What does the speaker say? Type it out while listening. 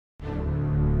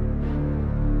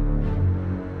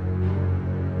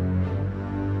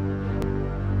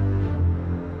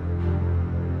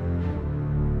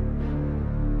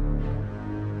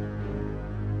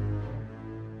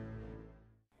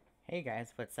Hey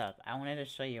guys, what's up? I wanted to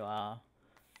show you all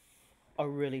a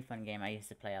really fun game I used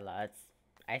to play a lot.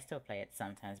 I still play it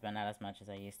sometimes, but not as much as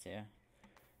I used to.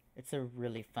 It's a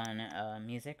really fun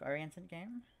music-oriented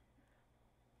game.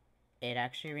 It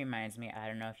actually reminds me, I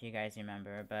don't know if you guys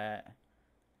remember, but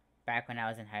back when I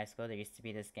was in high school, there used to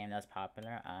be this game that was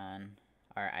popular on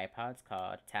our iPods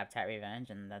called Tap Tap Revenge,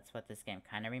 and that's what this game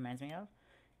kind of reminds me of,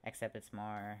 except it's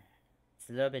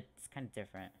a little bit, it's kind of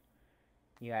different.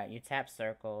 You tap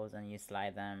circles and you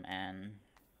slide them, and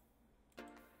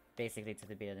basically to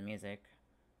the beat of the music.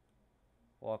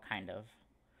 Well, kind of.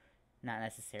 Not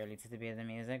necessarily to the beat of the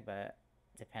music, but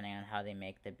depending on how they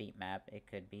make the beat map, it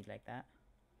could be like that.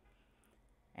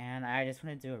 And I just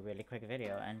want to do a really quick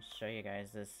video and show you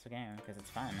guys this game because it's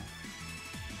fun.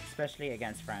 Especially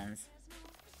against friends.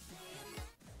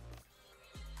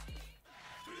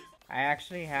 I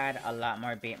actually had a lot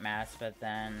more beat maps, but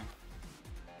then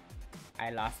I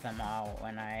lost them all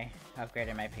when I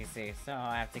upgraded my PC, so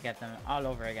I have to get them all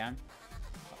over again.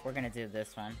 We're gonna do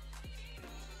this one.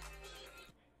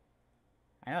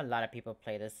 I know a lot of people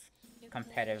play this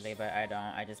competitively, but I don't.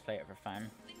 I just play it for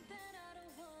fun.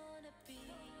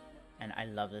 And I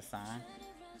love this song.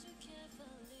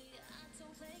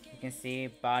 You can see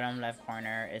bottom left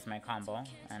corner is my combo,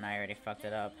 and I already fucked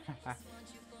it up.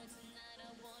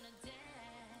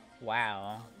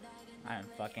 Wow. I'm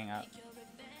fucking up.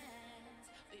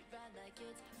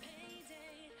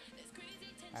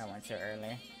 I went too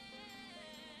early.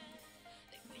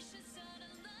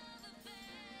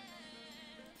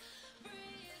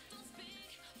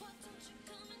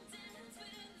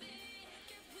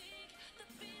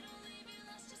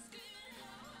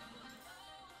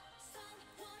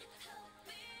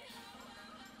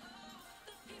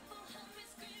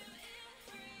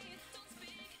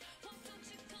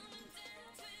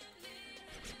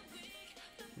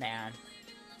 Damn.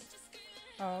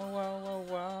 Oh, whoa, whoa,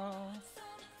 whoa.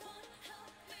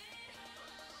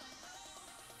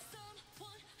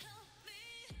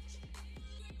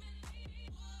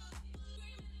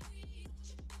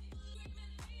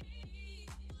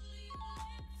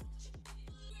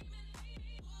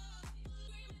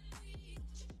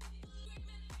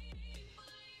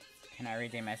 Can I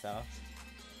redeem myself?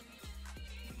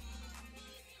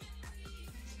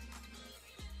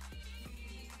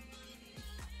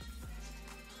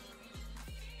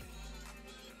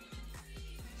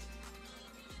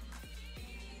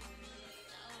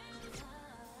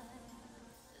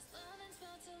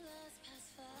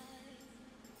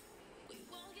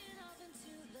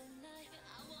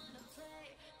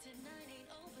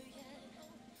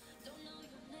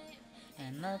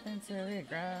 And nothing to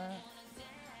regret.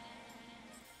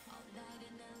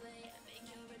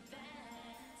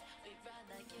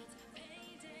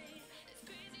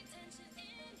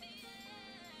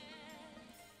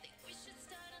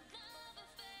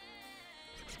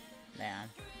 Damn.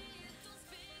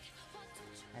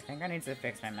 I think I need to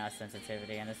fix my mouse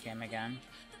sensitivity in this game again.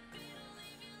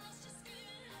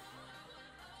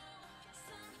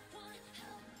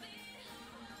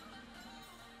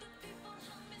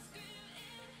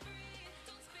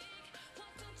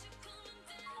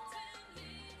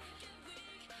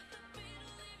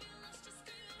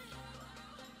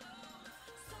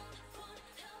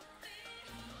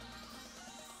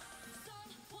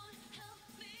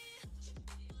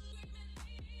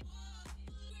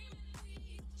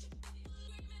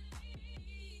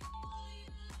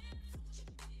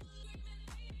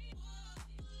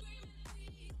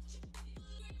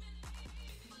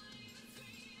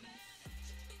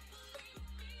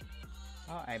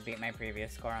 Oh, I beat my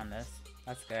previous score on this.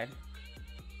 That's good.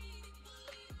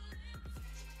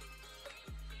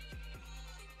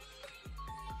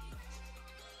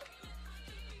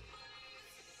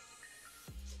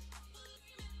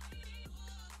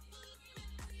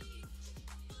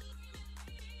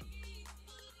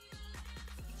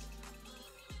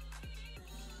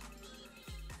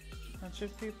 Don't you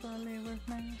people leave with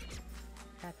me?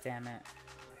 God damn it.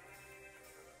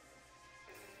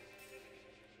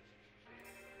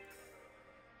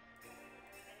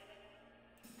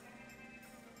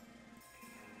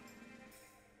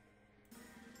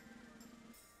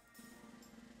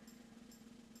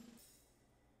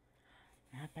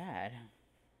 Not bad.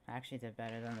 I actually did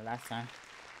better than the last time.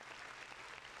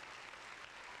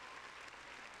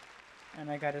 And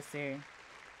I got a C.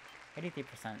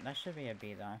 83%. That should be a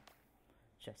B though.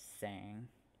 Just saying.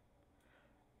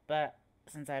 But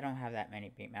since I don't have that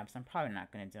many beat maps, I'm probably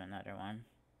not going to do another one.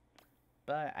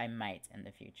 But I might in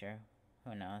the future.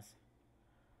 Who knows.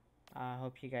 I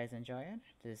hope you guys enjoyed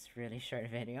this really short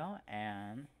video.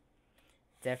 And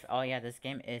oh yeah, this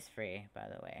game is free, by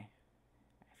the way.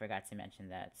 I forgot to mention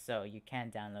that. So you can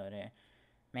download it,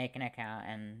 make an account,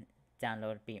 and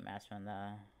download beatmaps from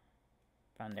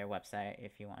their website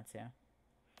if you want to.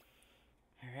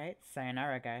 Alright,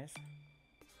 sayonara guys.